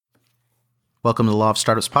Welcome to the Law of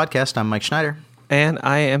Startups podcast. I'm Mike Schneider. And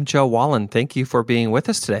I am Joe Wallen. Thank you for being with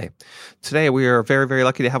us today. Today, we are very, very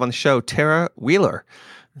lucky to have on the show Tarah Wheeler.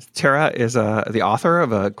 Tarah is the author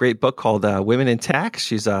of a great book called Women in Tech.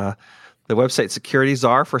 She's the website security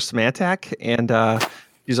czar for Symantec, and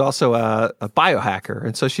she's also a biohacker.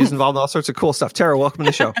 And so she's involved in all sorts of cool stuff. Tarah, welcome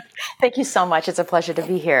to the show. Thank you so much. It's a pleasure to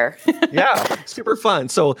be here. Yeah, super fun.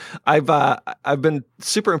 So I've been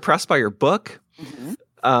super impressed by your book. Mm-hmm.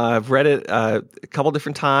 I've read it a couple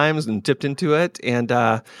different times and dipped into it. And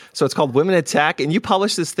so it's called Women in Tech. And you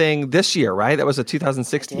published this thing this year, right? That was a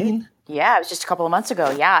 2016? Yeah, it was just a couple of months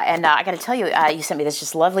ago. Yeah. And I got to tell you, you sent me this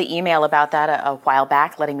just lovely email about that a while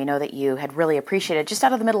back, letting me know that you had really appreciated it just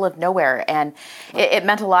out of the middle of nowhere. And it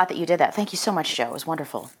meant a lot that you did that. Thank you so much, Joe. It was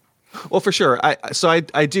wonderful. Well, for sure.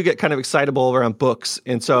 I do get kind of excitable around books.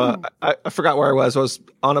 And so I forgot where I was. I was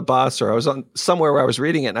on a bus or I was on somewhere where I was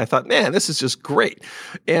reading it. And I thought, man, this is just great.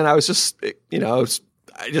 And I was just,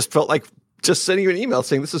 I just felt like just sending you an email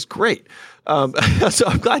saying, this is great. So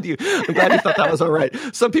I'm glad you thought that was all right.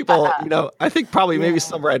 Some people, I think probably maybe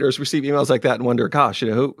some writers receive emails like that and wonder, gosh,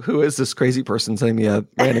 who is this crazy person sending me a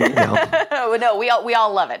random email? No, we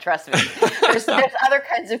all love it. Trust me. There's other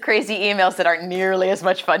kinds of crazy emails that aren't nearly as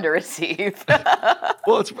much fun to receive.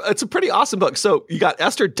 Well, it's a pretty awesome book. So you got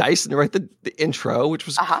Esther Dyson to write the intro, which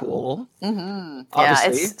was cool. Mm-hmm. Yeah,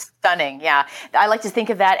 it's stunning. Yeah, I like to think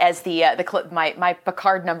of that as my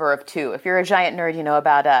Picard number of 2. If you're a giant nerd, you know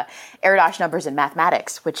about Erdos numbers in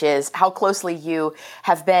mathematics, which is how closely you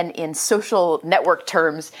have been in social network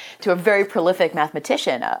terms to a very prolific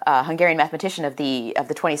mathematician, a Hungarian mathematician of the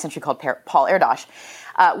 20th century called Paul Erdos.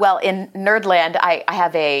 Well, in Nerdland, I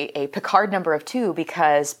have a Picard number of 2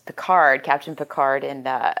 because Captain Picard,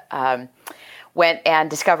 went and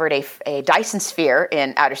discovered a Dyson sphere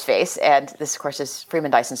in outer space. And this, of course, is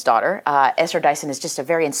Freeman Dyson's daughter. Esther Dyson is just a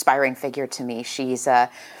very inspiring figure to me. She's a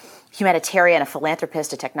humanitarian, a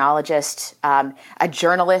philanthropist, a technologist, a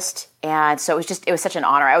journalist. And so it was such an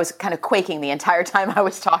honor. I was kind of quaking the entire time I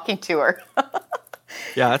was talking to her.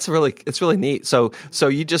 Yeah, it's really neat. So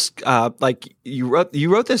you just you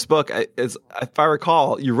wrote this book, as if I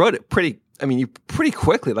recall, you wrote it pretty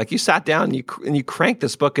quickly. Like you sat down and you cranked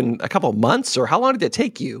this book in a couple of months, or how long did it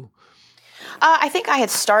take you? I think I had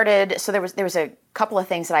started. So there was a couple of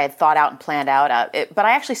things that I had thought out and planned out. But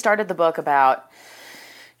I actually started the book about.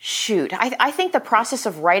 I think the process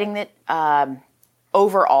of writing it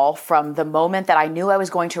overall, from the moment that I knew I was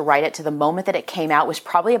going to write it to the moment that it came out, was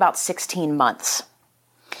probably about 16 months.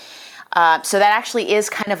 So that actually is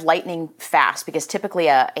kind of lightning fast, because typically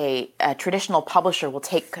a traditional publisher will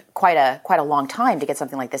take quite a long time to get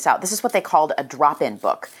something like this out. This is what they called a drop-in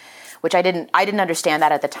book, which I didn't understand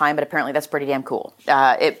that at the time, but apparently that's pretty damn cool.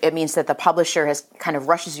 It means that the publisher has kind of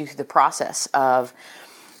rushes you through the process of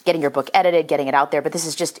getting your book edited, getting it out there. But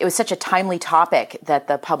it was such a timely topic that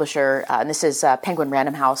the publisher, and this is Penguin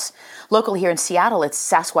Random House, local here in Seattle, it's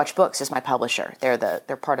Sasquatch Books is my publisher. They're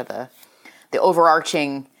part of the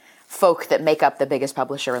overarching folk that make up the biggest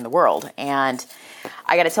publisher in the world. And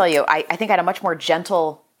I got to tell you, I think I had a much more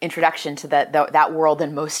gentle introduction to that world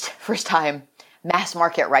than most first-time mass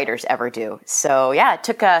market writers ever do. So yeah, it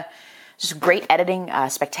took just great editing,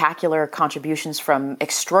 spectacular contributions from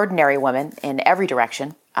extraordinary women in every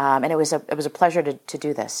direction. And it was a pleasure to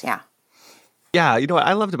do this. Yeah. Yeah, what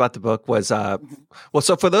I loved about the book was,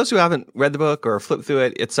 so for those who haven't read the book or flipped through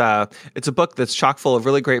it, it's a book that's chock full of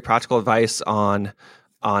really great practical advice on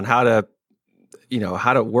how to,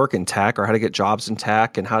 how to work in tech, or how to get jobs in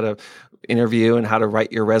tech, and how to interview, and how to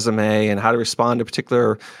write your resume, and how to respond to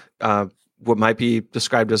particular what might be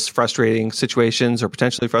described as frustrating situations or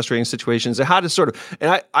potentially frustrating situations, and how to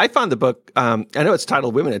and I found the book, I know it's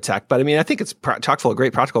titled Women in Tech, but I think it's chock full of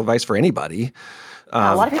great practical advice for anybody.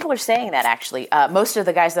 A lot of people are saying that, actually. Most of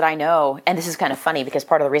the guys that I know, and this is kind of funny because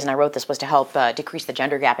part of the reason I wrote this was to help decrease the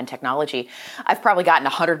gender gap in technology. I've probably gotten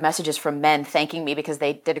 100 messages from men thanking me because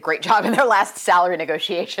they did a great job in their last salary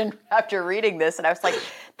negotiation after reading this. And I was like,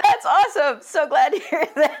 that's awesome. So glad to hear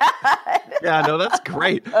that. Yeah, no, that's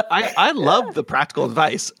great. I love the practical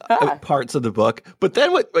advice parts of the book. But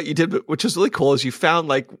then what you did, which is really cool, is you found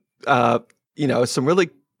some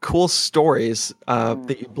really cool stories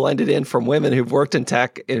that you blended in from women who've worked in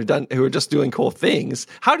tech and who are just doing cool things.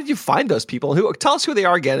 How did you find those people? Tell us who they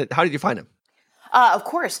are again. How did you find them? Of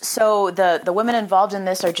course. So the women involved in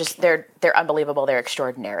this are just they're unbelievable. They're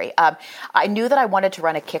extraordinary. I knew that I wanted to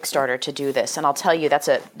run a Kickstarter to do this, and I'll tell you that's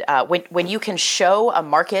when you can show a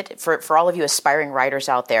market for all of you aspiring writers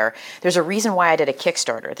out there. There's a reason why I did a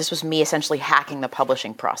Kickstarter. This was me essentially hacking the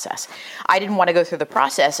publishing process. I didn't want to go through the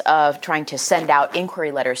process of trying to send out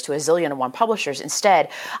inquiry letters to a zillion and one publishers. Instead,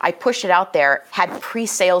 I pushed it out there, had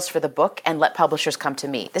pre-sales for the book, and let publishers come to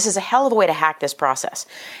me. This is a hell of a way to hack this process.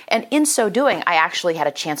 And in so doing, I actually had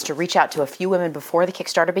a chance to reach out to a few women before the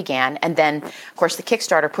Kickstarter began. And then, of course, the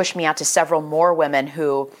Kickstarter pushed me out to several more women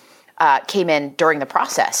who came in during the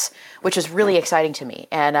process, which was really exciting to me.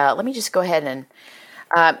 And let me just go ahead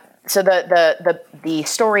and... So the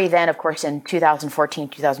story then, of course, in 2014,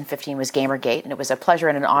 2015 was Gamergate. And it was a pleasure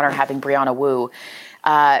and an honor having Brianna Wu,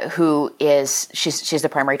 she's the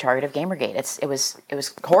primary target of Gamergate. It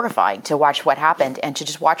was horrifying to watch what happened and to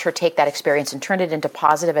just watch her take that experience and turn it into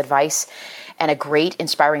positive advice and a great,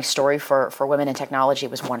 inspiring story for women in technology.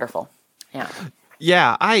 It was wonderful. Yeah.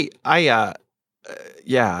 Yeah.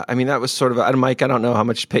 Yeah. I mean, that was sort of, Mike, I don't know how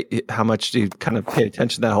much you kind of pay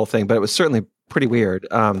attention to that whole thing, but it was certainly pretty weird.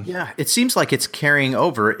 Yeah, it seems like it's carrying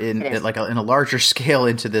over in a larger scale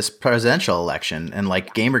into this presidential election, and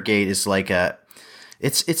like Gamergate is like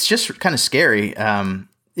it's just kind of scary.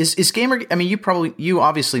 Is Gamergate? I mean, you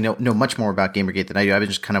obviously know much more about Gamergate than I do. I've been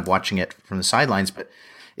just kind of watching it from the sidelines, but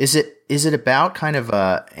is it about kind of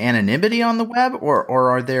anonymity on the web, or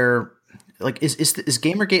are there like is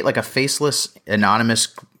Gamergate like a faceless,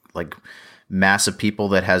 anonymous like mass of people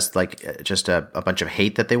that has like just a bunch of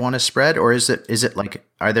hate that they want to spread, or is it like,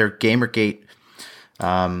 are there Gamergate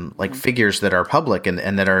like figures that are public and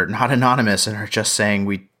that are not anonymous and are just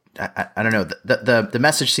saying I don't know, the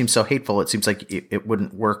message seems so hateful. It seems like it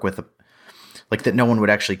wouldn't work with like that no one would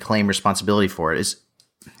actually claim responsibility for it.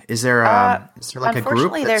 Is there like a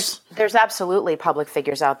group? Unfortunately, there's absolutely public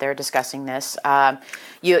figures out there discussing this.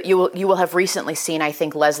 You will have recently seen, I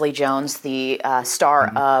think, Leslie Jones, the star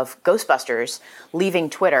of Ghostbusters, leaving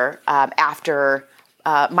Twitter after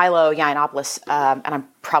Milo Yiannopoulos, and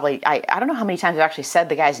I don't know how many times I've actually said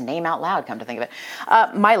the guy's name out loud, come to think of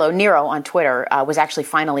it. Milo Nero on Twitter was actually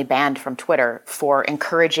finally banned from Twitter for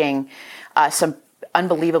encouraging some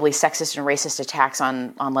unbelievably sexist and racist attacks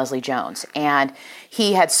on Leslie Jones. And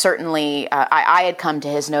he had certainly, I had come to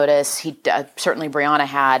his notice, certainly Brianna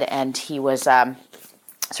had, and he was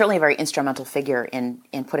certainly a very instrumental figure in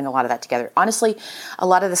putting a lot of that together. Honestly, a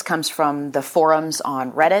lot of this comes from the forums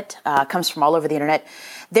on Reddit, comes from all over the internet.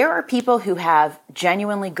 There are people who have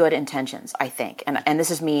genuinely good intentions, I think, and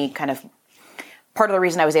this is me kind of, part of the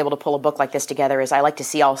reason I was able to pull a book like this together is I like to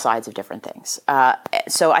see all sides of different things.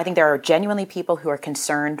 So I think there are genuinely people who are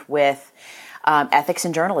concerned with ethics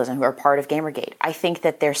in journalism who are part of Gamergate. I think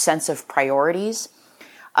that their sense of priorities,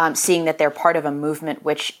 seeing that they're part of a movement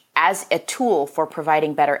which, as a tool for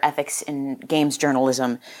providing better ethics in games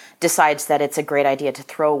journalism, decides that it's a great idea to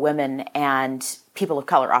throw women and people of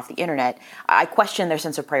color off the internet. I question their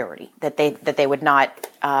sense of priority, that they would not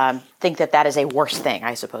think that is a worse thing,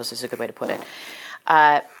 I suppose is a good way to put it.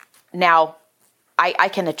 Now, I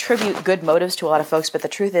can attribute good motives to a lot of folks, but the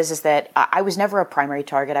truth is that I was never a primary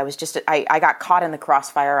target. I got caught in the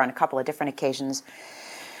crossfire on a couple of different occasions.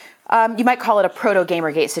 You might call it a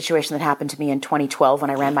proto-Gamergate situation that happened to me in 2012 when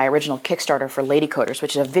I ran my original Kickstarter for Lady Coders,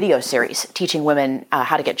 which is a video series teaching women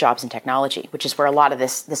how to get jobs in technology, which is where a lot of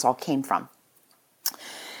this all came from.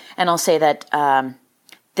 And I'll say that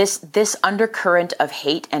this undercurrent of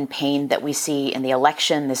hate and pain that we see in the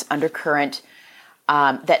election, this undercurrent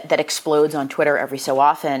that explodes on Twitter every so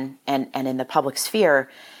often and in the public sphere,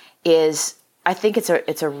 is, I think it's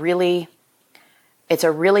a really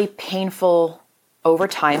painful, over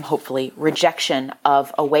time, hopefully, rejection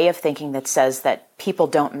of a way of thinking that says that people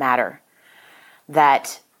don't matter,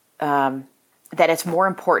 that it's more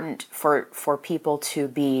important for people to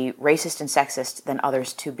be racist and sexist than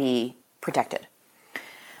others to be protected.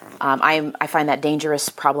 I find that dangerous,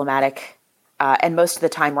 problematic, and most of the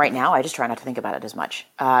time right now, I just try not to think about it as much.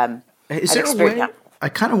 Is there a way? I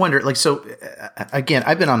kind of wonder, like, so again,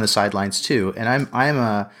 I've been on the sidelines too, and I'm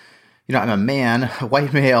a man, a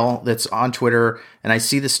white male that's on Twitter, and I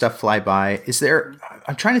see this stuff fly by.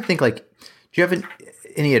 I'm trying to think, like, do you have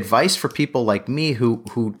any advice for people like me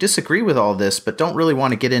who disagree with all this, but don't really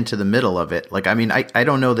want to get into the middle of it? Like, I mean, I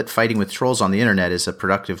don't know that fighting with trolls on the internet is a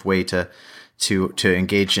productive way to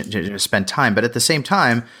engage and to spend time. But at the same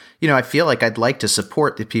time, I feel like I'd like to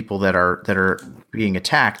support the people that are being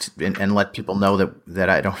attacked and let people know that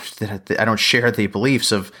I don't share the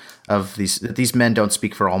beliefs of these men don't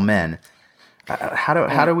speak for all men.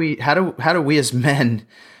 How do we as men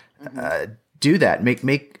do that.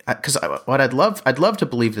 Because I'd love to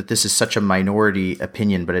believe that this is such a minority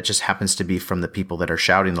opinion, but it just happens to be from the people that are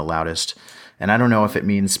shouting the loudest. And I don't know if it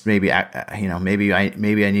means maybe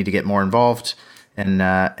I need to get more involved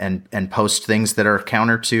and post things that are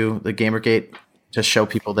counter to the Gamergate to show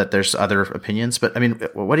people that there's other opinions. But I mean,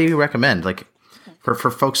 what do you recommend? Like for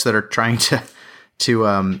folks that are trying to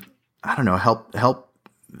I don't know, help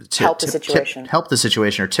the situation, help the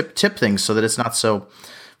situation, or tip things so that it's not so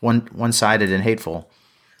one-sided and hateful.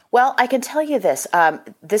 Well, I can tell you this.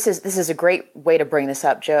 This is a great way to bring this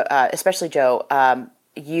up, Joe. Especially Joe.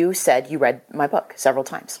 You said you read my book several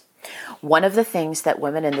times. One of the things that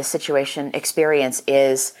women in this situation experience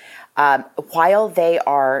is while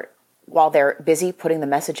they're busy putting the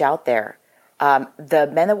message out there, the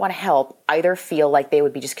men that want to help either feel like they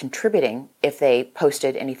would be just contributing if they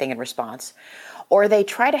posted anything in response, or they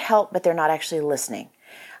try to help but they're not actually listening.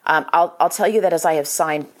 I'll tell you that as I have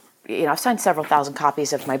signed, I've signed several thousand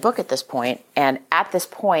copies of my book at this point, and at this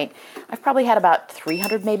point, I've probably had about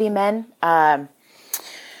 300 maybe men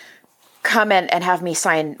come and have me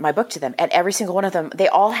sign my book to them. And every single one of them, they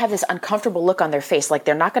all have this uncomfortable look on their face, like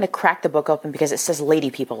they're not going to crack the book open because it says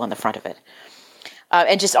lady people on the front of it.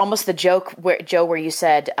 And just almost the joke, where you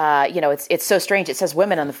said, it's so strange. It says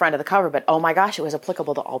women on the front of the cover, but oh my gosh, it was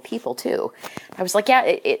applicable to all people too. I was like,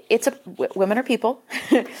 yeah, women are people.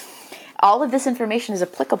 All of this information is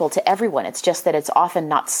applicable to everyone. It's just that it's often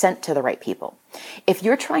not sent to the right people. If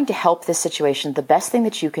you're trying to help this situation, the best thing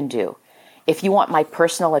that you can do, if you want my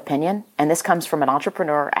personal opinion, and this comes from an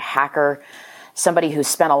entrepreneur, a hacker, somebody who's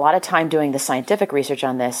spent a lot of time doing the scientific research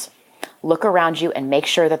on this, look around you and make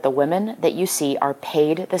sure that the women that you see are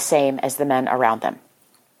paid the same as the men around them.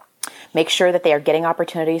 Make sure that they are getting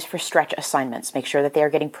opportunities for stretch assignments. Make sure that they are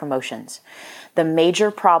getting promotions. The major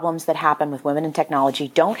problems that happen with women in technology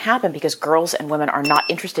don't happen because girls and women are not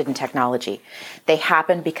interested in technology. They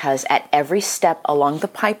happen because at every step along the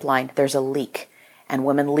pipeline, there's a leak. And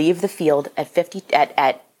women leave the field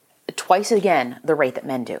at twice again the rate that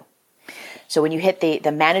men do. So when you hit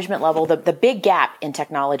the management level, the big gap in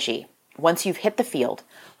technology, once you've hit the field,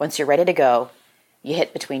 once you're ready to go, you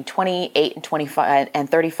hit between 28 and 25 and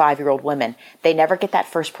 35-year-old women. They never get that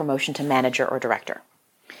first promotion to manager or director.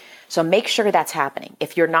 So make sure that's happening.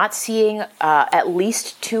 If you're not seeing at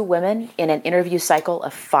least 2 women in an interview cycle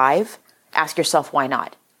of 5, ask yourself why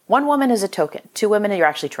not. 1 woman is a token. 2 women, you're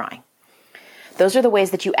actually trying. Those are the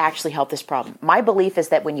ways that you actually help this problem. My belief is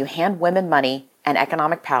that when you hand women money and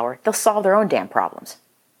economic power, they'll solve their own damn problems.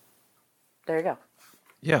 There you go.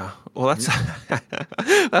 Yeah, well,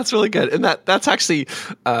 that's really good, and that's actually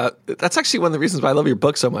one of the reasons why I love your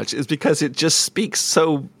book so much is because it just speaks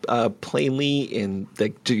so plainly and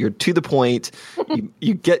you're to the point.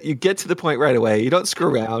 You get to the point right away. You don't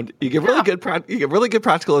screw around. You give really good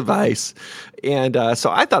practical advice, and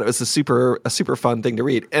so I thought it was a super fun thing to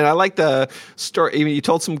read. And I like the story. I mean, you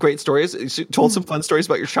told some great stories. You told some fun stories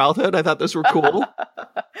about your childhood. I thought those were cool.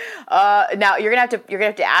 Now you're gonna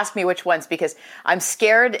have to ask me which ones, because I'm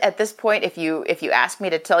scared at this point. If you ask me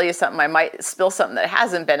to tell you something, I might spill something that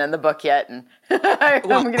hasn't been in the book yet, and I'm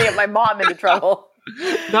gonna get my mom into trouble.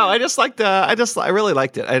 No, I really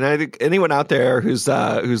liked it, and I think anyone out there who's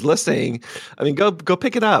listening, I mean, go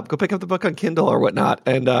pick it up. Go pick up the book on Kindle or whatnot,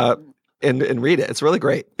 and read it. It's really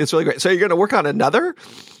great. It's really great. So you're going to work on another?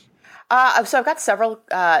 So I've got several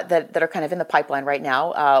that are kind of in the pipeline right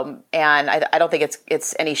now, and I don't think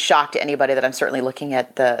it's any shock to anybody that I'm certainly looking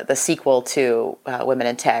at the sequel to Women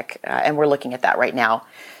in Tech, and we're looking at that right now.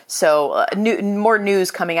 So more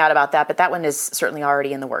news coming out about that, but that one is certainly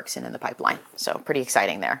already in the works and in the pipeline. So pretty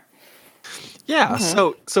exciting there. Yeah.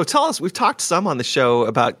 Mm-hmm. So tell us. We've talked some on the show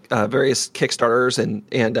about various Kickstarters,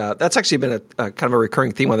 and that's actually been a kind of a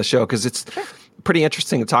recurring theme on the show because it's pretty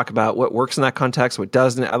interesting to talk about what works in that context, what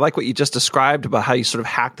doesn't. I like what you just described about how you sort of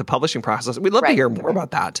hack the publishing process. We'd love to hear more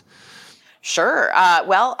about that. Sure.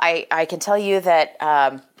 Well, I can tell you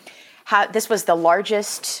that this was the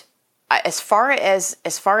largest, as far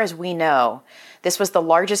as we know, this was the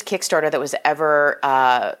largest Kickstarter that was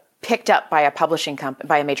ever picked up by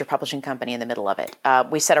a major publishing company in the middle of it.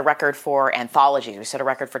 We set a record for anthologies. We set a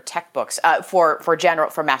record for tech books,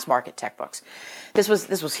 for mass market tech books. This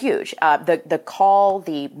was huge.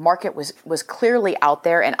 The market was clearly out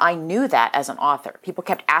there, and I knew that as an author. People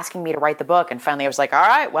kept asking me to write the book, and finally I was like, all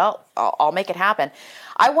right, well, I'll make it happen.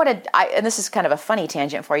 And this is kind of a funny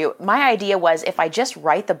tangent for you. My idea was if I just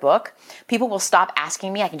write the book, people will stop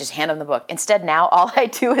asking me. I can just hand them the book. Instead, now all I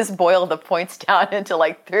do is boil the points down into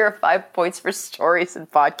like 3 or 5 points for stories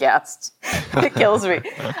and podcasts. It kills me.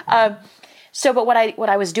 But what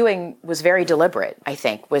I was doing was very deliberate, I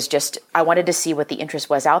think, was just, I wanted to see what the interest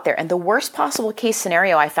was out there. And the worst possible case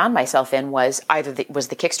scenario I found myself in was either the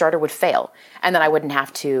Kickstarter would fail, and then I wouldn't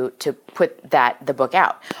have to put the book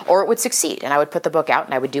out, or it would succeed, and I would put the book out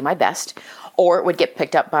and I would do my best, or it would get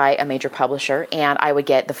picked up by a major publisher and I would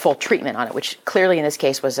get the full treatment on it, which clearly in this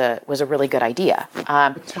case was a really good idea.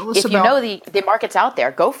 If you know the market's out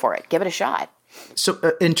there, go for it. Give it a shot.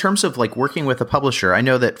 So in terms of like working with a publisher, I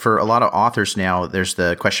know that for a lot of authors now, there's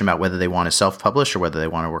the question about whether they want to self-publish or whether they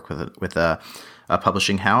want to work with a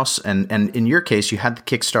publishing house. And in your case, you had the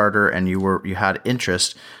Kickstarter and you had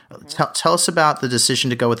interest. Tell us about the decision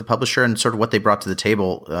to go with the publisher and sort of what they brought to the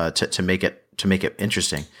table to make it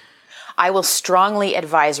interesting. I will strongly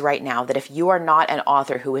advise right now that if you are not an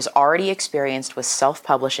author who is already experienced with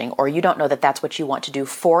self-publishing, or you don't know that that's what you want to do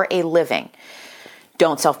for a living,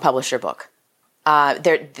 don't self-publish your book.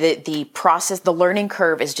 The process, the learning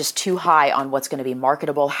curve is just too high on what's going to be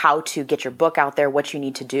marketable, how to get your book out there, what you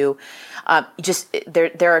need to do.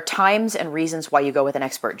 There are times and reasons why you go with an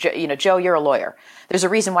expert. Joe, you're a lawyer. There's a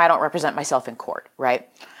reason why I don't represent myself in court, right?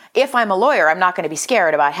 If I'm a lawyer, I'm not going to be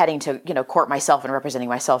scared about heading to, court myself and representing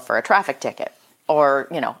myself for a traffic ticket or,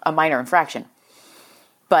 a minor infraction.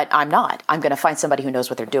 But I'm not. I'm going to find somebody who knows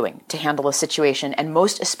what they're doing to handle a situation, and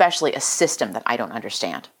most especially a system that I don't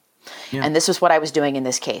understand. Yeah. And this is what I was doing in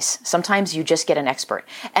this case. Sometimes you just get an expert.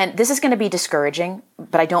 And this is going to be discouraging,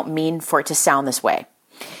 but I don't mean for it to sound this way.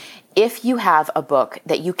 If you have a book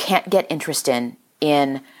that you can't get interest in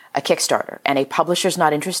a Kickstarter and a publisher's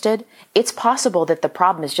not interested, it's possible that the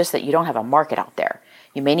problem is just that you don't have a market out there.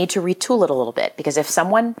 You may need to retool it a little bit, because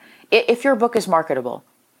if your book is marketable,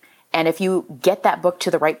 and if you get that book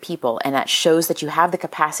to the right people, and that shows that you have the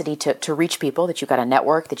capacity to reach people, that you've got a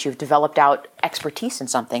network, that you've developed out expertise in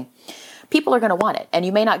something, people are going to want it. And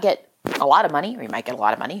you may not get a lot of money, or you might get a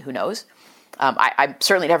lot of money, who knows? I'm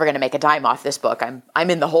certainly never going to make a dime off this book. I'm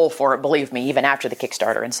in the hole for it, believe me, even after the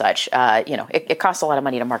Kickstarter and such. It costs a lot of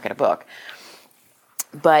money to market a book.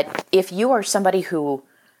 But if you are somebody who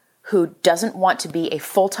doesn't want to be a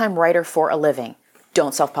full-time writer for a living,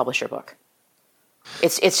 don't self-publish your book.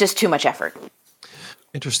 It's just too much effort.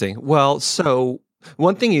 Interesting. Well, so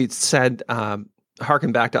one thing you said,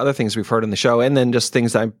 harken back to other things we've heard on the show, and then just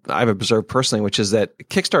things I've observed personally, which is that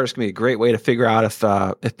Kickstarter can be a great way to figure out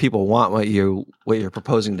if people want what you're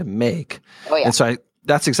proposing to make. Oh yeah. And so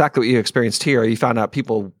that's exactly what you experienced here. You found out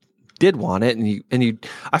people did want it, and you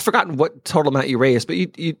I've forgotten what total amount you raised, but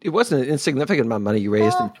it wasn't an insignificant amount of money you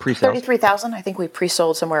raised in pre-sales. $33,000. I think we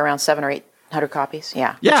pre-sold somewhere around 700 or 800 copies.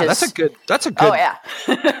 Yeah. Yeah, that's a good. Oh yeah.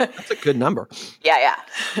 That's a good number. Yeah.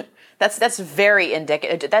 That's very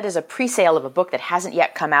indicative. That is a pre-sale of a book that hasn't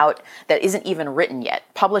yet come out, that isn't even written yet.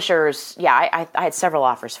 Publishers, I had several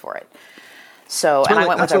offers for it. So, and I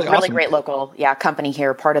went with a really great local company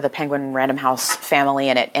here, part of the Penguin Random House family,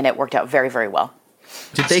 and it worked out very, very well.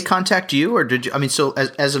 Did they contact you, or did you? I mean, so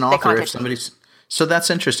as an author, if somebody's so that's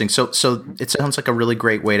interesting. So it sounds like a really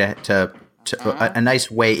great way to a nice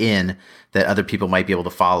way in that other people might be able to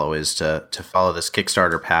follow is to follow this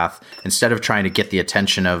Kickstarter path instead of trying to get the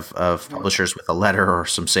attention of publishers with a letter or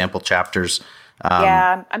some sample chapters.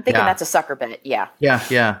 I'm thinking that's a sucker bet. Yeah.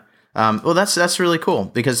 Well, that's really cool,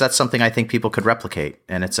 because that's something I think people could replicate,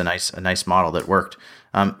 and it's a nice model that worked.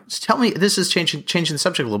 Tell me, this is changing the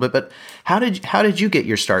subject a little bit, but how did you get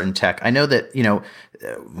your start in tech? I know that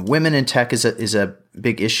women in tech is a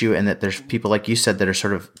big issue, and that there's people like you said that are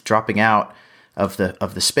sort of dropping out of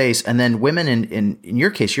the space, and then women in your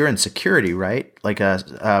case, you're in security, right? Like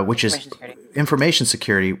which is information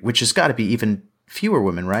security, which has got to be even fewer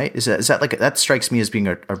women, right? Is that like that strikes me as being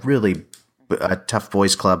a really a tough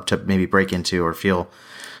boys club to maybe break into or feel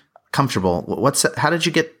comfortable. How did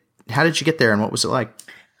you get there, and what was it like?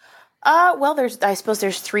 Well, I suppose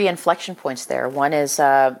there's 3 inflection points there. One is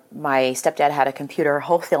my stepdad had a computer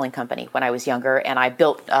wholesaling company when I was younger, and I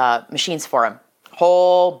built machines for him,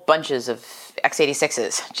 whole bunches of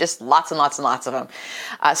x86s, just lots and lots and lots of them.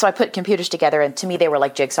 So I put computers together, and to me they were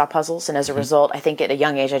like jigsaw puzzles, and as a result, I think at a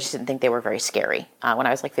young age I just didn't think they were very scary when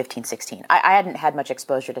I was like 15, 16. I hadn't had much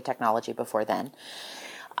exposure to technology before then.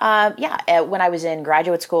 When I was in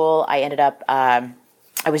graduate school, I ended up, I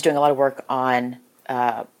was doing a lot of work on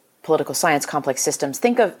political science, complex systems.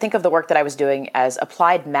 Think of the work that I was doing as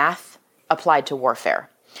applied math applied to warfare.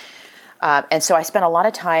 And so I spent a lot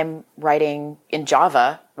of time writing in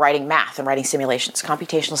Java, writing math and writing simulations,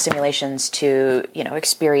 computational simulations to,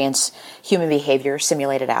 experience human behavior,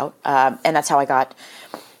 simulate it out. And that's how I got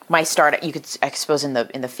my start, you could, I suppose, in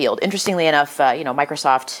the field. Interestingly enough,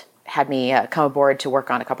 Microsoft had me come aboard to work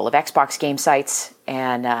on a couple of Xbox game sites.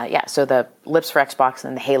 And so the Lips for Xbox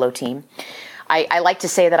and the Halo team. I like to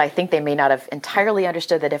say that I think they may not have entirely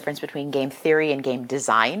understood the difference between game theory and game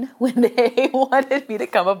design when they wanted me to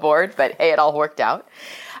come aboard, but hey, it all worked out.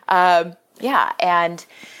 And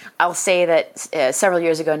I'll say that several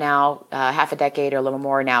years ago now, half a decade or a little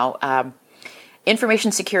more now,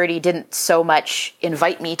 information security didn't so much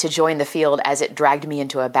invite me to join the field as it dragged me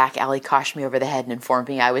into a back alley, coshed me over the head, and informed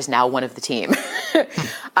me I was now one of the team.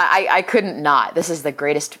 I couldn't not. This is the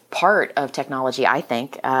greatest part of technology, I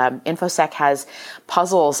think. InfoSec has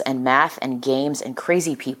puzzles and math and games and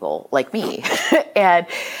crazy people like me. And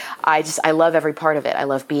I love every part of it. I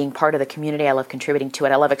love being part of the community. I love contributing to it.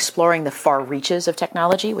 I love exploring the far reaches of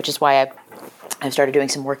technology, which is why I've started doing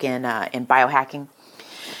some work in biohacking.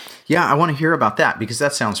 Yeah, I want to hear about that because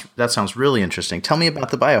that sounds really interesting. Tell me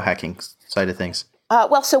about the biohacking side of things.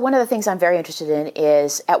 So one of the things I'm very interested in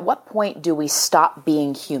is at what point do we stop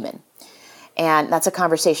being human? And that's a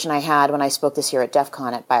conversation I had when I spoke this year at DEF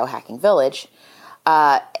CON at Biohacking Village.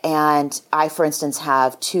 And I, for instance,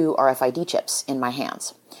 have 2 RFID chips in my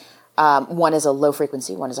hands. One is a low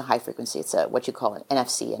frequency, one is a high frequency. It's what you call an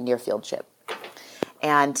NFC, a near field chip.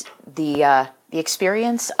 And the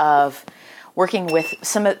experience of working with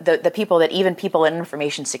some of the people that even people in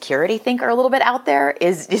information security think are a little bit out there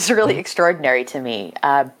is really extraordinary to me.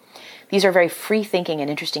 These are very free-thinking and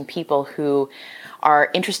interesting people who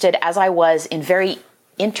are interested, as I was, in very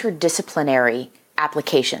interdisciplinary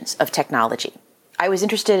applications of technology. I was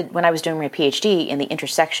interested, when I was doing my PhD, in the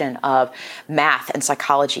intersection of math and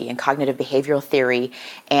psychology and cognitive behavioral theory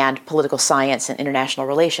and political science and international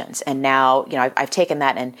relations. And now, I've taken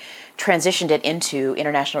that and transitioned it into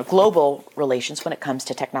international global relations when it comes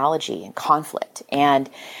to technology and conflict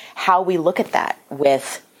and how we look at that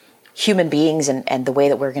with human beings and the way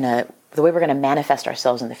that we're going to manifest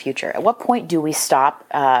ourselves in the future. At what point do we stop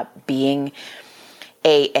being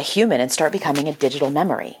a human and start becoming a digital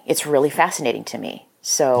memory? It's really fascinating to me.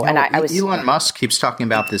 So, Elon Musk keeps talking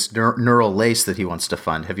about this neural lace that he wants to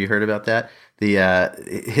fund. Have you heard about that?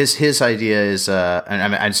 His idea is,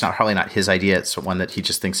 and it's probably not his idea. It's one that he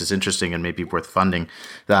just thinks is interesting and maybe worth funding.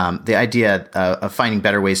 The idea of finding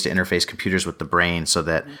better ways to interface computers with the brain so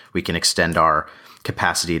that we can extend our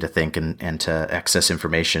capacity to think and to access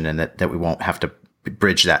information, and that we won't have to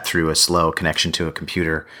bridge that through a slow connection to a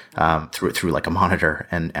computer, through like a monitor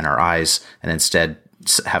and our eyes, and instead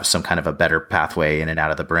have some kind of a better pathway in and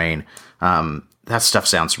out of the brain. That stuff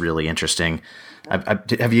sounds really interesting.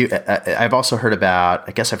 I've also heard about,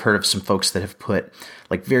 I guess I've heard of some folks that have put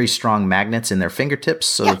like very strong magnets in their fingertips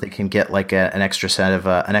so that they can get like an extra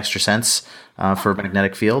sense for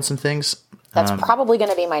magnetic fields and things. That's probably going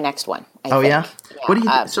to be my next one. I think. Yeah. What do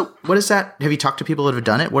you? So what is that? Have you talked to people that have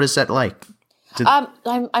done it? What is that like?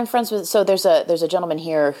 I'm friends with. So there's a gentleman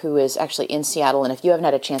here who is actually in Seattle, and if you haven't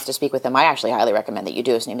had a chance to speak with him, I actually highly recommend that you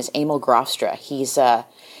do. His name is Emil Grofstra.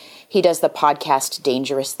 He does the podcast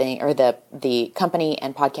Dangerous Thing, or the company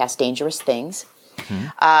and podcast Dangerous Things. Mm-hmm.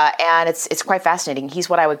 And it's quite fascinating. He's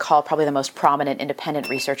what I would call probably the most prominent independent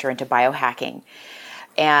researcher into biohacking.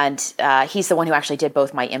 And he's the one who actually did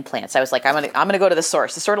both my implants. I was like, I'm gonna go to the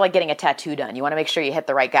source. It's sort of like getting a tattoo done. You want to make sure you hit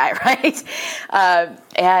the right guy, right?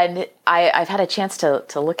 And I've had a chance to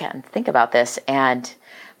look at and think about this. And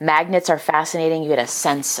magnets are fascinating. You get a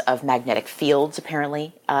sense of magnetic fields,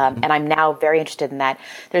 apparently. And I'm now very interested in that.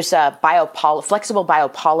 There's flexible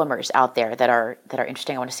biopolymers out there that are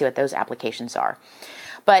interesting. I want to see what those applications are.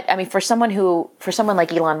 But I mean, for someone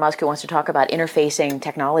like Elon Musk who wants to talk about interfacing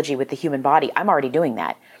technology with the human body, I'm already doing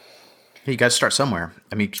that. You got to start somewhere.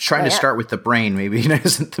 I mean, trying to start with the brain maybe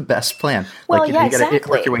isn't the best plan. Well, you got exactly.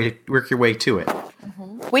 to work your way to it.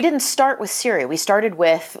 Mm-hmm. We didn't start with Siri. We started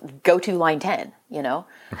with go to line 10.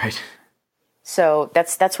 Right. So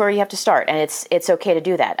that's where you have to start, and it's okay to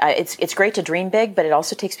do that. It's great to dream big, but it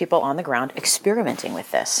also takes people on the ground experimenting with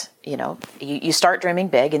this. You start dreaming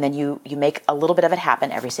big, and then you make a little bit of it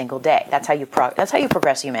happen every single day. That's how you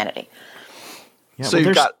progress humanity. Yeah, so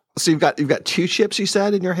you've got 2 chips, you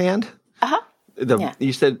said, in your hand.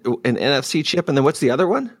 You said an NFC chip, and then what's the other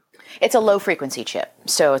one? It's a low frequency chip,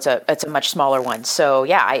 so it's a much smaller one. So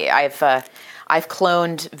yeah, I've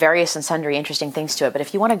cloned various and sundry interesting things to it. But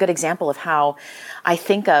if you want a good example of how I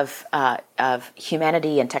think of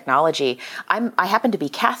humanity and technology, I happen to be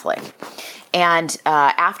Catholic, and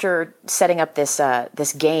after setting up this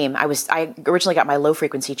game, I originally got my low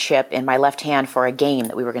frequency chip in my left hand for a game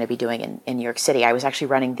that we were going to be doing in New York City. I was actually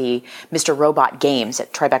running the Mr. Robot games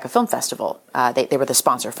at Tribeca Film Festival. They were the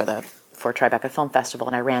sponsor for Tribeca Film Festival,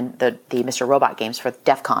 and I ran the Mr. Robot games for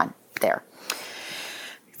DEF CON there.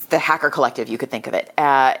 the hacker collective, you could think of it.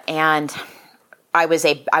 And I was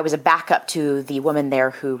a backup to the woman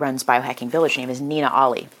there who runs Biohacking Village. Her name is Nina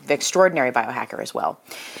Ali, the extraordinary biohacker as well.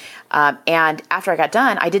 And after I got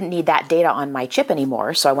done, I didn't need that data on my chip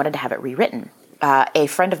anymore, so I wanted to have it rewritten. A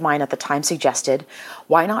friend of mine at the time suggested,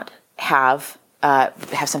 why not have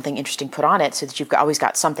something interesting put on it so that you've always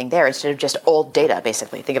got something there instead of just old data,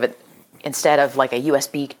 basically. Think of it instead of like a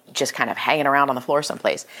USB just kind of hanging around on the floor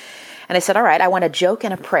someplace. And I said, all right, I want a joke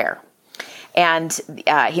and a prayer. And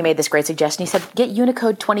he made this great suggestion. He said, get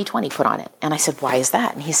Unicode 2020 put on it. And I said, why is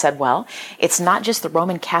that? And he said, well, it's not just the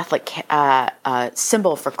Roman Catholic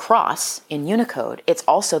symbol for cross in Unicode. It's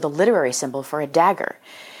also the literary symbol for a dagger.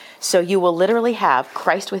 So you will literally have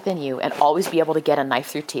Christ within you and always be able to get a knife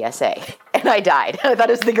through TSA. And I died. I thought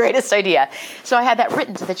it was the greatest idea. So I had that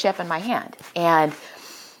written to the chip in my hand. And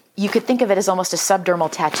you could think of it as almost a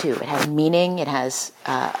subdermal tattoo. It has meaning. It has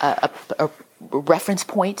a reference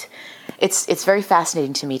point. It's very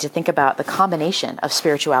fascinating to me to think about the combination of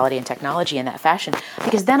spirituality and technology in that fashion,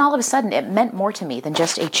 because then all of a sudden it meant more to me than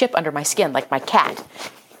just a chip under my skin, like my cat,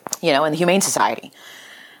 in the Humane Society.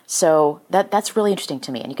 So that's really interesting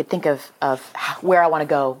to me, and you could think of where I want to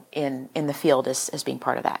go in the field as being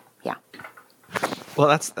part of that. Yeah. Well,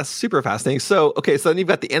 that's super fascinating. So then you've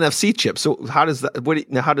got the NFC chip. So how does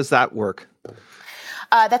that work?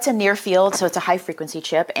 That's a near field, so it's a high frequency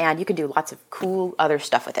chip, and you can do lots of cool other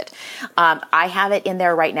stuff with it. I have it in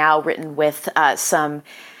there right now, written with some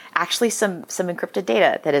encrypted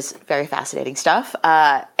data that is very fascinating stuff,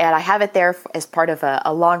 and I have it there as part of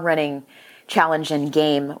a long running challenge and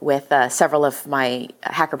game with several of my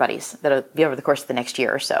hacker buddies that'll be over the course of the next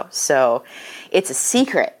year or so. So it's a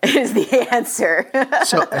secret is the answer.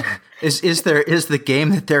 So is the game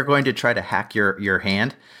that they're going to try to hack your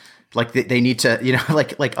hand? Like they need to,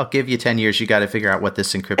 like I'll give you 10 years. You got to figure out what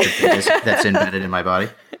this encrypted thing is that's embedded in my body.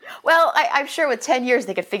 Well, I'm sure with 10 years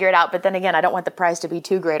they could figure it out. But then again, I don't want the prize to be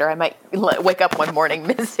too great, or I might wake up one morning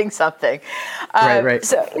missing something. Right.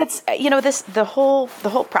 So it's the whole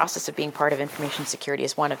process of being part of information security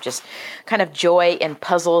is one of just kind of joy and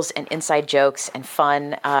puzzles and inside jokes and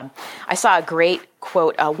fun. I saw a great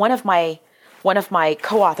quote. One of my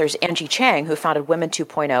co-authors, Angie Chang, who founded Women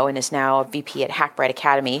 2.0 and is now a VP at Hackbright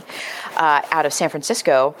Academy out of San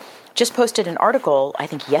Francisco, just posted an article, I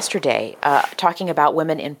think yesterday, talking about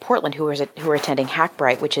women in Portland who are attending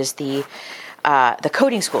Hackbright, which is the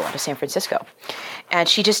coding school out of San Francisco. And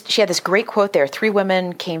she had this great quote there. 3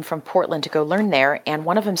 women came from Portland to go learn there, and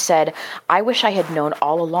one of them said, "I wish I had known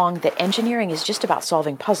all along that engineering is just about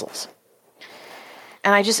solving puzzles."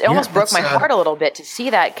 And it almost broke my heart a little bit to see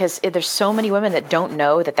that, because there's so many women that don't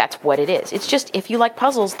know that that's what it is. It's just, if you like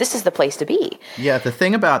puzzles, this is the place to be. Yeah, the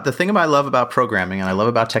thing I love about programming and I love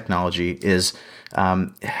about technology is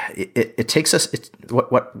it takes us.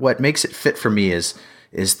 What makes it fit for me is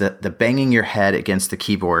the banging your head against the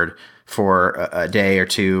keyboard for a day or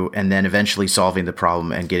two, and then eventually solving the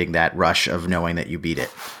problem and getting that rush of knowing that you beat it.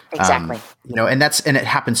 Exactly. And it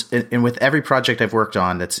happens. And with every project I've worked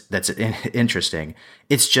on, that's interesting.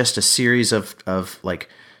 It's just a series of like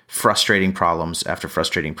frustrating problems after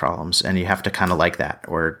frustrating problems, and you have to kind of like that,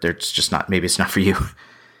 or there's just not. Maybe it's not for you.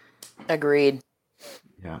 Agreed.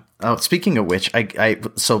 Yeah. Oh, speaking of which,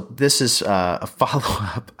 so this is a follow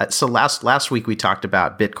up. So last week we talked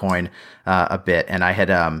about Bitcoin a bit, and I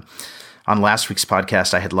had on last week's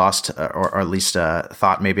podcast I had lost, or at least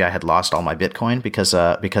thought maybe I had lost all my Bitcoin because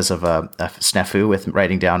of a snafu with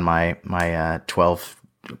writing down my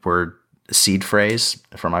 12-word seed phrase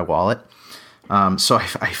for my wallet. So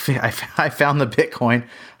I found the Bitcoin.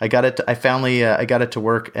 I got it. I got it to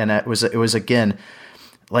work, and it was again.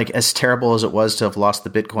 Like, as terrible as it was to have lost the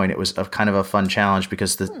Bitcoin, it was kind of a fun challenge,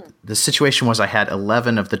 because the situation was I had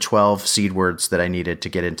 11 of the 12 seed words that I needed to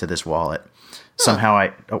get into this wallet. Somehow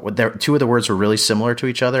 2 of the words were really similar to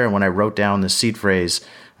each other, and when I wrote down the seed phrase,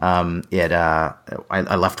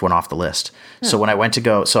 I left one off the list. So when I went to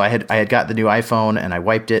go, I had got the new iPhone, and I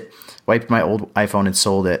wiped my old iPhone and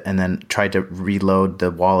sold it, and then tried to reload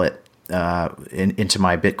the wallet into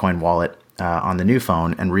my Bitcoin wallet on the new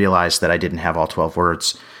phone, and realized that I didn't have all 12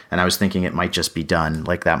 words, and I was thinking it might just be done,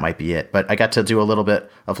 like that might be it. But I got to do a little bit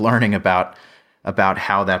of learning about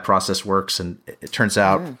how that process works, and it turns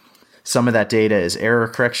out some of that data is error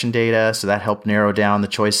correction data, so that helped narrow down the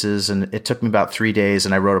choices. And it took me about 3 days,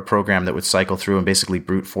 and I wrote a program that would cycle through and basically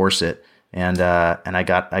brute force it, and I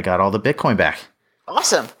got all the Bitcoin back.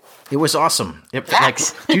 Awesome. It was awesome. Do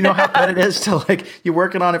you know how good it is to you're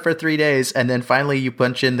working on it for 3 days and then finally you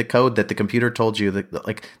punch in the code that the computer told you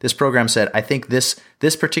that this program said, I think this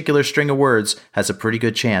particular string of words has a pretty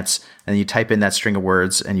good chance. And you type in that string of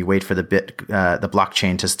words and you wait for the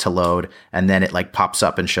blockchain to load. And then it pops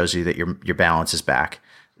up and shows you that your balance is back.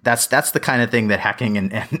 That's the kind of thing that hacking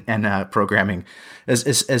and programming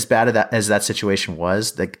as bad as that situation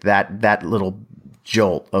was, that little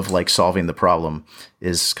jolt of solving the problem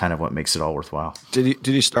is kind of what makes it all worthwhile. Did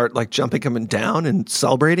you start jumping up and down and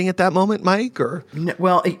celebrating at that moment, Mike? Or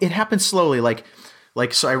well, it happened slowly.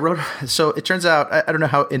 So I wrote. So it turns out I don't know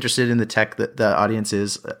how interested in the tech that the audience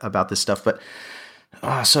is about this stuff, but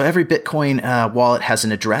so every Bitcoin wallet has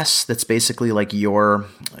an address that's basically your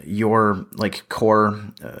core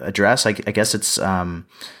address. I guess it's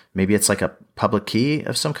maybe it's a public key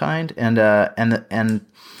of some kind,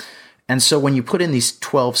 and so when you put in these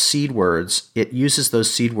 12 seed words, it uses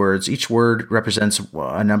those seed words. Each word represents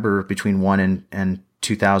a number between 1 and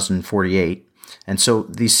 2048. And so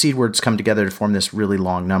these seed words come together to form this really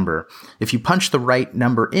long number. If you punch the right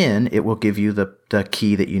number in, it will give you the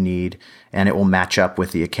key that you need, and it will match up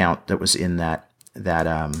with the account that was in that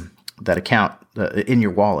account in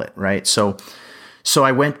your wallet, right? So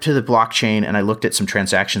I went to the blockchain and I looked at some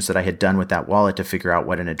transactions that I had done with that wallet to figure out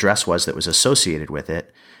what an address was that was associated with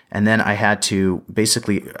it. And then I had to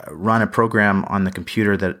basically run a program on the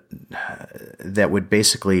computer that would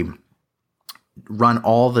basically run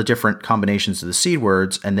all the different combinations of the seed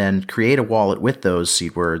words and then create a wallet with those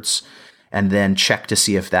seed words and then check to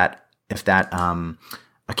see if that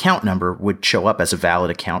account number would show up as a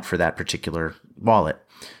valid account for that particular wallet.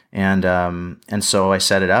 And so I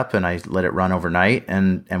set it up and I let it run overnight.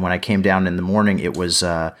 And when I came down in the morning,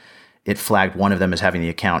 it flagged one of them as having the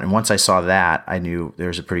account. And once I saw that, I knew there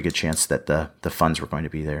was a pretty good chance that the funds were going to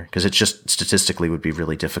be there, because it just statistically would be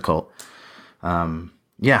really difficult.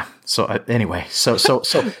 Yeah. So anyway, so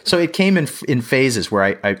it came in phases where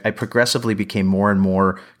I progressively became more and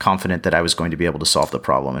more confident that I was going to be able to solve the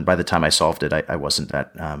problem. And by the time I solved it, I wasn't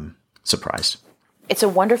that surprised. It's a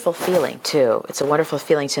wonderful feeling too. It's a wonderful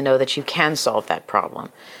feeling to know that you can solve that problem.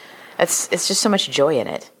 It's just so much joy in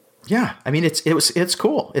it. Yeah, I mean it's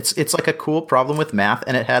cool. It's like a cool problem with math,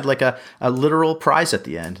 and it had a literal prize at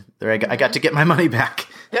the end. There, I got to get my money back.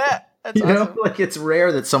 Yeah, that's awesome. It's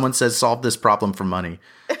rare that someone says solve this problem for money.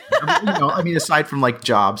 I mean, aside from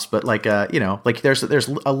jobs, but there's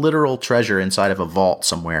a literal treasure inside of a vault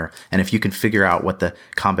somewhere, and if you can figure out what the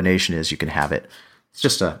combination is, you can have it.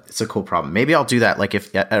 It's a cool problem. Maybe I'll do that.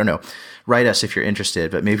 If I don't know, write us if you're interested,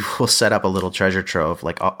 but maybe we'll set up a little treasure trove.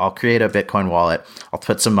 I'll create a Bitcoin wallet. I'll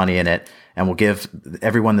put some money in it, and we'll give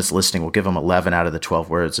everyone that's listening, we'll give them 11 out of the 12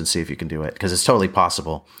 words and see if you can do it, because it's totally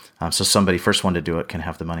possible. So somebody first one to do it can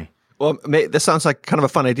have the money. Well, this sounds like kind of a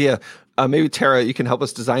fun idea. Maybe Tarah, you can help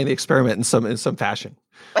us design the experiment in some fashion.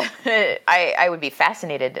 I would be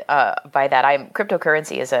fascinated by that.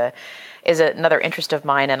 Cryptocurrency is another interest of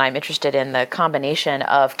mine, and I'm interested in the combination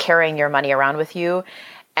of carrying your money around with you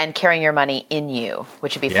and carrying your money in you,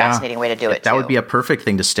 which would be a fascinating way to do it. That would be a perfect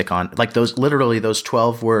thing to stick on. Those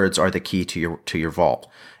 12 words are the key to your vault.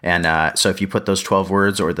 And so if you put those 12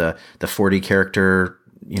 words or the 40 character,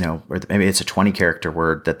 or maybe it's a 20 character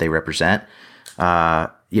word that they represent,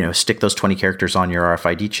 stick those 20 characters on your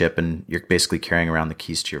RFID chip, and you're basically carrying around the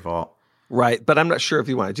keys to your vault. Right, but I'm not sure if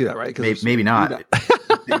you want to do that, right? Maybe not.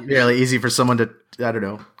 It's really easy for someone to, I don't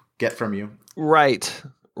know, get from you. Right.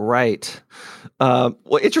 Well,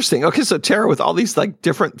 interesting. Okay, so Tarah, with all these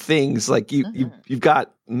different things, you've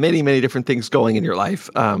got many, many different things going in your life.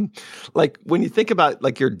 When you think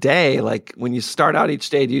about your day, when you start out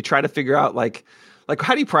each day, do you try to figure out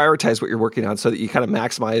how do you prioritize what you're working on so that you kind of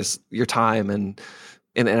maximize your time and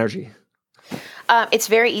energy? It's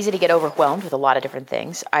very easy to get overwhelmed with a lot of different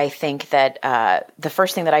things. I think that the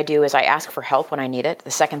first thing that I do is I ask for help when I need it.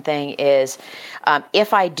 The second thing is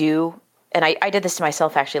if I do, and I did this to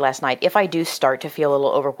myself actually last night, if I do start to feel a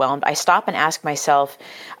little overwhelmed, I stop and ask myself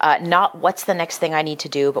not what's the next thing I need to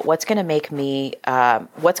do, but what's going to make me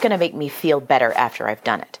feel better after I've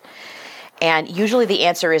done it. And usually the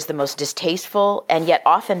answer is the most distasteful and yet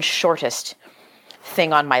often shortest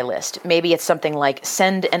thing on my list. Maybe it's something like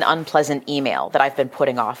send an unpleasant email that I've been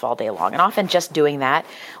putting off all day long. And often just doing that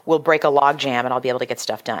will break a log jam and I'll be able to get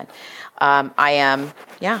stuff done. I've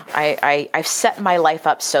set my life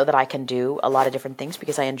up so that I can do a lot of different things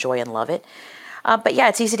because I enjoy and love it. But yeah,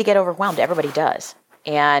 it's easy to get overwhelmed. Everybody does.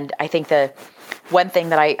 And I think the one thing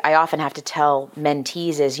that I often have to tell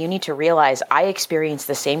mentees is you need to realize I experience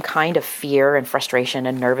the same kind of fear and frustration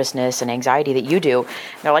and nervousness and anxiety that you do.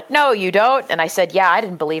 And they're like, no, you don't. And I said, yeah, I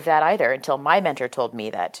didn't believe that either until my mentor told me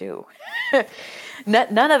that too.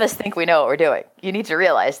 None of us think we know what we're doing. You need to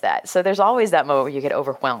realize that. So there's always that moment where you get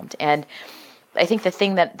overwhelmed. And I think the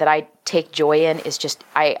thing that I take joy in is just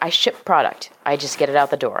I ship product. I just get it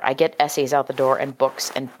out the door. I get essays out the door and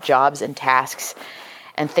books and jobs and tasks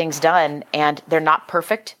and things done. And they're not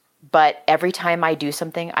perfect, but every time I do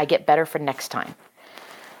something, I get better for next time.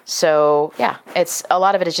 So yeah, it's a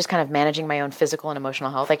lot of it is just kind of managing my own physical and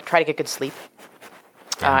emotional health. I try to get good sleep.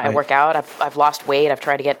 I work out. I've lost weight. I've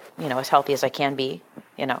tried to get, as healthy as I can be,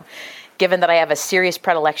 given that I have a serious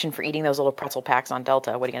predilection for eating those little pretzel packs on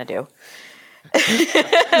Delta. What are you going to do?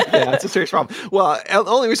 Yeah, it's a serious problem. Well, the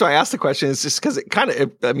only reason I asked the question is just because it kind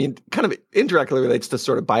of indirectly relates to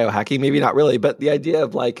sort of biohacking, maybe not really, but the idea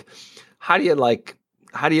of how do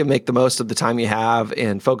you make the most of the time you have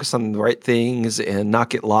and focus on the right things and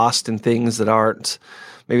not get lost in things that aren't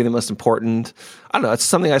maybe the most important. I don't know. It's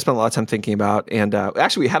something I spent a lot of time thinking about. And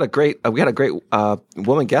actually, we had a great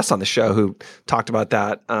woman guest on the show who talked about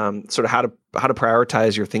that, sort of how to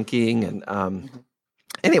prioritize your thinking. And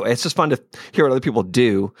anyway, it's just fun to hear what other people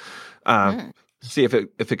do. See if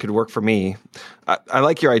it could work for me. I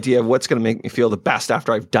like your idea of what's going to make me feel the best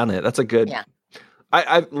after I've done it. That's a good. Yeah.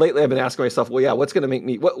 Lately I've been asking myself, well, yeah, what's going to make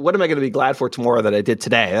me? What am I going to be glad for tomorrow that I did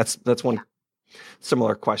today? That's one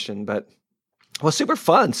similar question, but. Well, super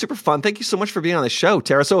fun. Thank you so much for being on the show,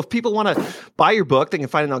 Tarah. So if people want to buy your book, they can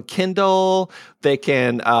find it on Kindle. They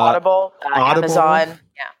can Audible, Amazon.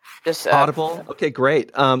 Yeah, just Audible. Okay, great.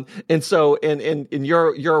 And so and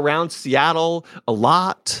you're around Seattle a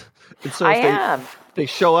lot. And so I am. They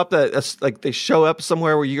show up they show up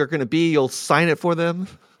somewhere where you're going to be, you'll sign it for them.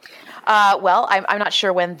 Well, I'm not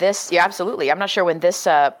sure when this. Yeah, absolutely. I'm not sure when this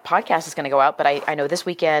podcast is going to go out, but I know this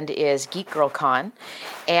weekend is Geek Girl Con,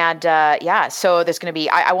 and so there's going to be.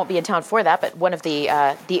 I won't be in town for that, but one of the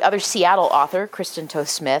other Seattle author, Kristen Toth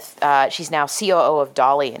Smith, she's now COO of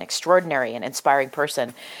Dolly, an extraordinary and inspiring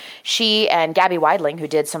person. She and Gabby Weidling, who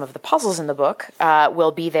did some of the puzzles in the book,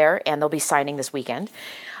 will be there, and they'll be signing this weekend.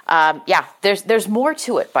 There's more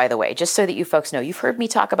to it, by the way, just so that you folks know. You've heard me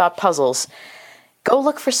talk about puzzles. Go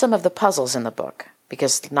look for some of the puzzles in the book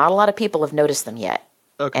because not a lot of people have noticed them yet.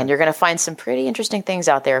 Okay. And you're going to find some pretty interesting things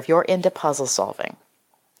out there if you're into puzzle solving.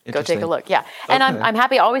 Go take a look. Yeah. And okay. I'm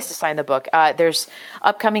happy always to sign the book. There's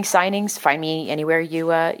upcoming signings. Find me anywhere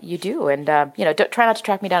you do. And, try not to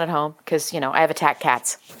track me down at home because, I have attack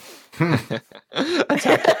cats.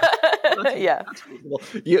 Yeah.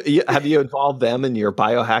 Have you involved them in your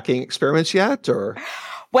biohacking experiments yet or?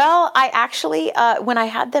 Well, I actually, when I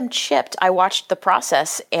had them chipped, I watched the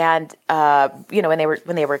process, and when they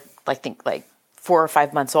were, I think, like 4 or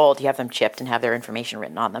 5 months old, you have them chipped and have their information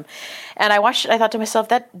written on them. And I watched it. I thought to myself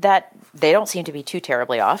that they don't seem to be too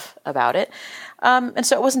terribly off about it, and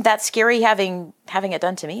so it wasn't that scary having it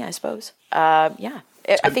done to me, I suppose. I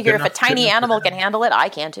figure if a tiny animal can handle it, I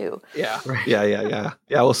can too. Yeah, right. Yeah.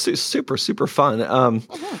 Well, super fun.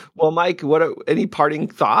 Well, Mike, any parting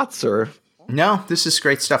thoughts or? No, this is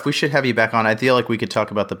great stuff. We should have you back on. I feel like we could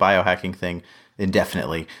talk about the biohacking thing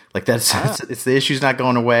indefinitely. Like it's the issue's not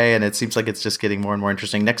going away, and it seems like it's just getting more and more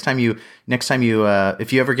interesting. Next time you,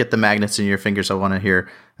 if you ever get the magnets in your fingers, I want to hear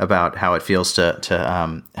about how it feels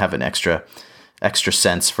to have an extra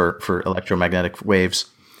sense for electromagnetic waves.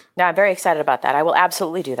 No, I'm very excited about that. I will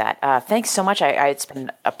absolutely do that. Thanks so much. It's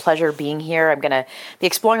been a pleasure being here. I'm going to be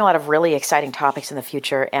exploring a lot of really exciting topics in the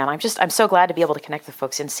future, and I'm so glad to be able to connect with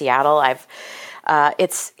folks in Seattle.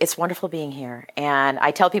 It's wonderful being here, and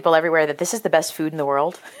I tell people everywhere that this is the best food in the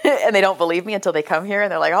world, and they don't believe me until they come here,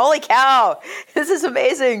 and they're like, "Holy cow, this is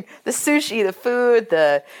amazing! The sushi, the food,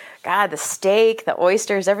 the steak, the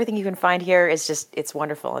oysters, everything you can find here is it's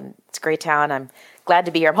wonderful, and it's a great town. I'm glad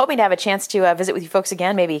to be here. I'm hoping to have a chance to visit with you folks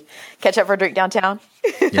again, maybe catch up for a drink downtown."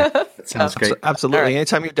 Yeah, that sounds great. Absolutely. Right.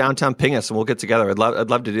 Anytime you're downtown, ping us and we'll get together. I'd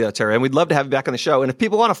love to do that, Tarah. And we'd love to have you back on the show. And if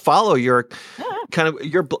people want to follow your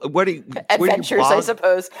adventures, I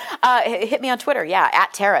suppose, hit me on Twitter. Yeah,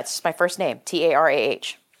 at Tarah. It's just my first name, Tarah.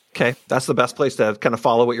 Okay, that's the best place to kind of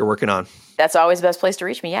follow what you're working on. That's always the best place to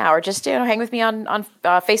reach me. Yeah, or just hang with me on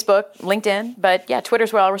Facebook, LinkedIn. But yeah,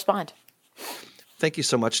 Twitter's where I'll respond. Thank you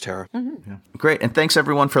so much, Tarah. Yeah. Great. And thanks,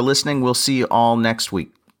 everyone, for listening. We'll see you all next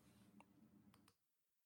week.